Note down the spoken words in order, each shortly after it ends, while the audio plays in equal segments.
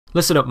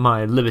Listen up,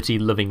 my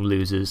liberty-loving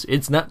losers,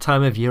 it's that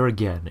time of year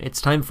again.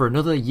 It's time for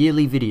another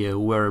yearly video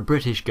where a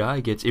British guy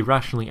gets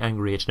irrationally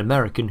angry at an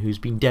American who's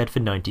been dead for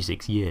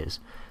 96 years.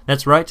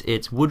 That's right,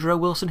 it's Woodrow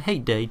Wilson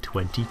Hate Day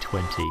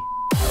 2020.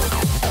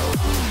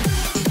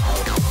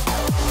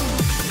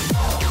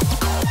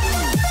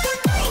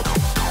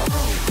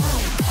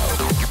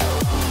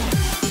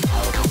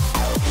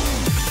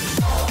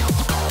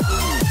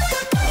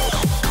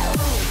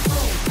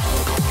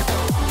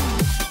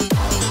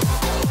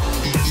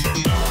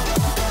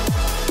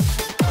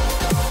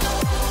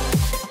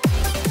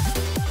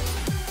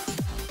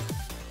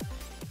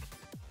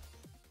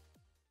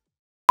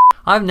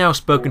 I've now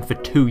spoken for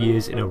 2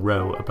 years in a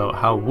row about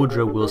how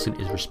Woodrow Wilson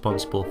is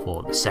responsible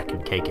for the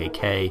second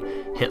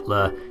KKK,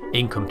 Hitler,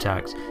 income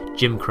tax,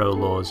 Jim Crow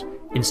laws,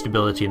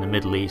 instability in the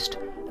Middle East,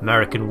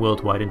 American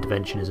worldwide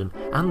interventionism,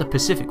 and the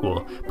Pacific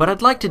War, but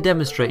I'd like to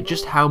demonstrate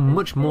just how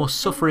much more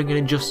suffering and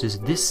injustice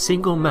this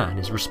single man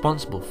is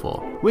responsible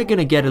for. We're going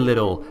to get a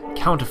little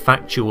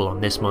counterfactual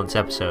on this month's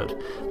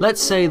episode.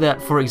 Let's say that,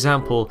 for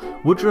example,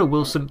 Woodrow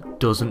Wilson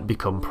doesn't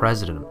become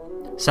president.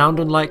 Sound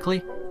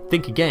unlikely?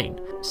 Think again.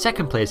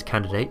 Second place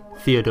candidate,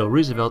 Theodore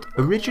Roosevelt,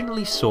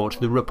 originally sought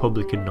the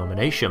Republican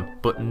nomination,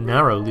 but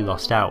narrowly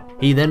lost out.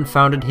 He then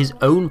founded his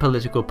own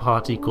political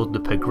party called the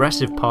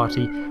Progressive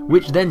Party,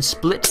 which then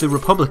split the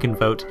Republican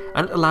vote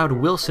and allowed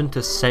Wilson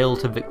to sail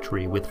to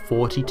victory with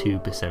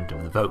 42%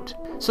 of the vote.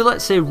 So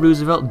let's say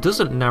Roosevelt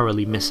doesn't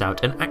narrowly miss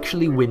out and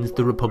actually wins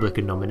the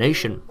Republican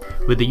nomination.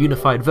 With a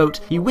unified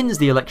vote, he wins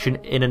the election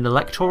in an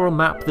electoral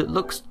map that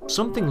looks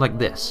something like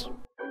this.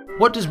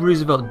 What does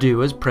Roosevelt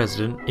do as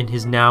president in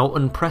his now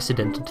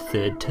unprecedented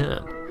third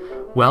term?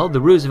 Well,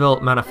 the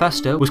Roosevelt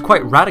Manifesto was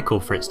quite radical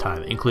for its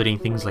time, including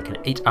things like an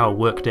 8-hour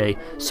workday,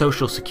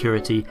 social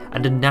security,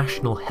 and a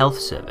national health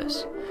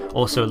service.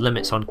 Also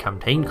limits on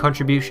campaign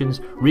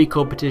contributions,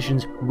 recall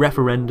petitions,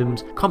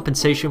 referendums,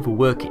 compensation for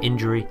work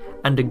injury,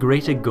 and a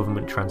greater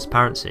government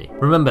transparency.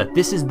 Remember,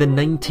 this is the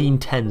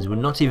 1910s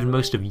when not even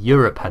most of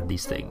Europe had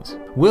these things.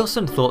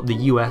 Wilson thought the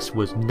US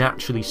was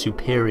naturally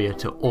superior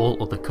to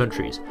all other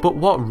countries, but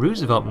what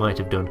Roosevelt might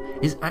have done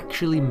is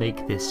actually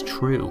make this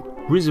true.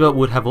 Roosevelt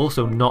would have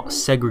also not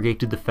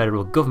segregated the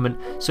federal government,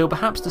 so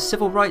perhaps the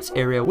civil rights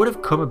era would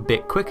have come a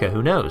bit quicker,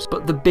 who knows?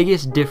 But the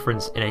biggest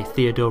difference in a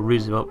Theodore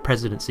Roosevelt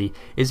presidency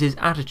is his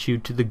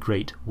attitude to the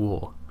Great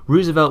War.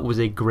 Roosevelt was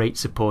a great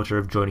supporter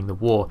of joining the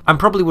war, and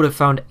probably would have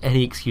found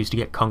any excuse to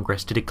get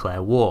Congress to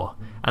declare war,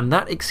 and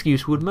that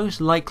excuse would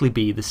most likely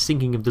be the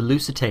sinking of the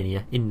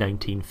Lusitania in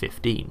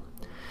 1915.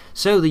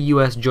 So the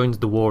US joins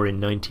the war in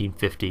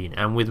 1915,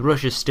 and with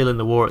Russia still in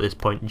the war at this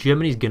point,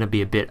 Germany's going to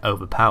be a bit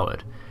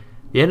overpowered.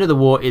 The end of the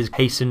war is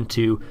hastened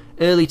to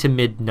early to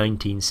mid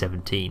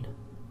 1917.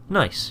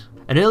 Nice.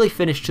 An early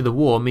finish to the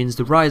war means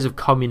the rise of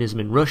communism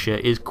in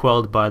Russia is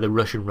quelled by the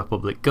Russian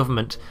Republic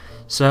government,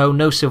 so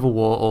no civil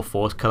war or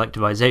forced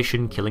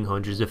collectivization killing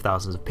hundreds of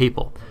thousands of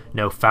people,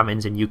 no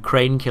famines in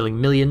Ukraine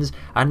killing millions,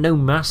 and no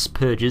mass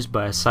purges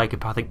by a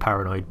psychopathic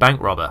paranoid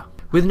bank robber.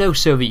 With no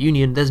Soviet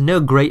Union, there's no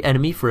great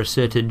enemy for a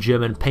certain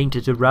German painter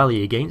to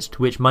rally against,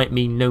 which might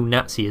mean no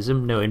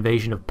Nazism, no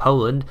invasion of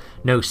Poland,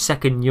 no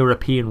Second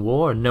European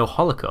War, and no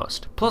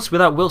Holocaust. Plus,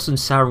 without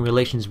Wilson's souring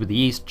relations with the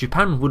East,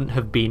 Japan wouldn't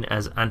have been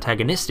as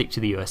antagonistic to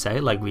the USA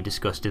like we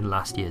discussed in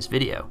last year's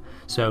video.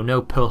 So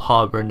no Pearl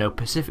Harbor, no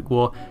Pacific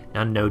War,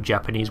 and no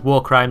Japanese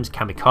war crimes,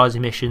 kamikaze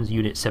missions,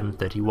 Unit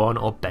 731,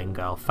 or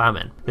Bengal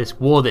famine. This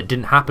war that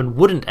didn't happen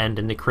wouldn't end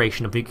in the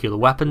creation of nuclear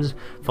weapons,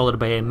 followed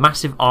by a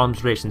massive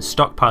arms race and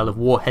stockpile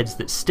of warheads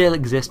that still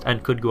exist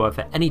and could go off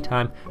at any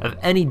time of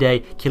any day,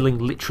 killing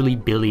literally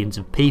billions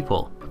of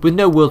people. With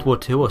no World War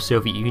II or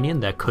Soviet Union,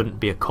 there couldn't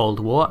be a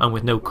Cold War, and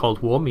with no Cold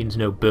War means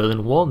no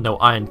Berlin Wall, no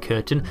Iron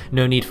Curtain,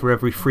 no need for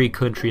every free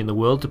country in the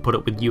world to put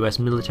up with US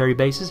military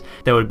bases.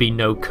 There would be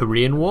no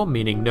Korean War,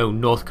 meaning no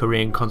North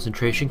Korean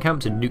concentration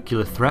camps and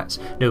nuclear threats,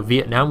 no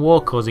Vietnam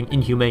War causing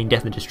inhumane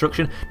death and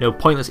destruction, no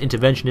pointless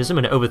interventionism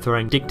and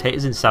overthrowing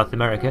dictators in South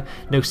America,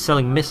 no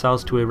selling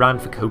missiles to Iran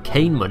for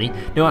cocaine money,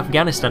 no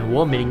Afghanistan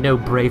War, meaning no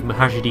brave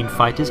Mujahideen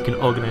fighters can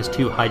organize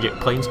 2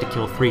 hijacked planes to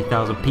kill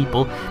 3,000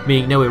 people,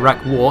 meaning no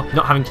Iraq War,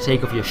 not having to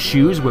take off your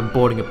shoes when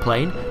boarding a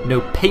plane,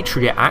 no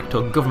Patriot Act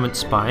or government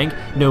spying,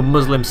 no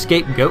Muslim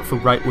scapegoat for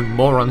right-wing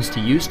morons to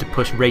use to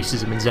push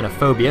racism and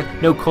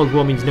xenophobia, no Cold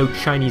War means no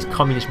Chinese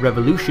Communist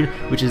Revolution,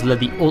 which has led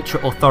the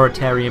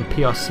ultra-authoritarian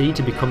PRC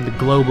to become the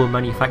global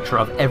manufacturer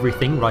of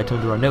everything right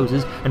under our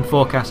noses and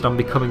forecast on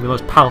becoming the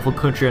most powerful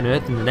country on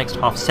earth in the next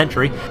half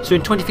century. So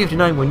in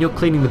 2059, when you're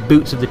cleaning the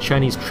boots of the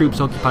Chinese troops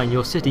occupying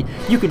your city,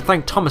 you can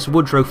thank Thomas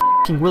Woodrow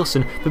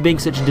Wilson for being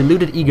such a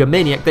deluded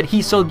egomaniac that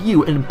he sold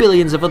you and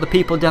billions of other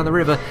people down the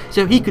river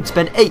so he could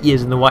spend 8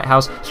 years in the White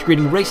House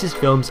screening racist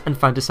films and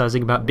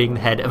fantasizing about being the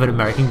head of an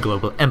American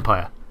global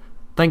empire.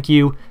 Thank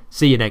you,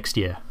 see you next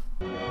year.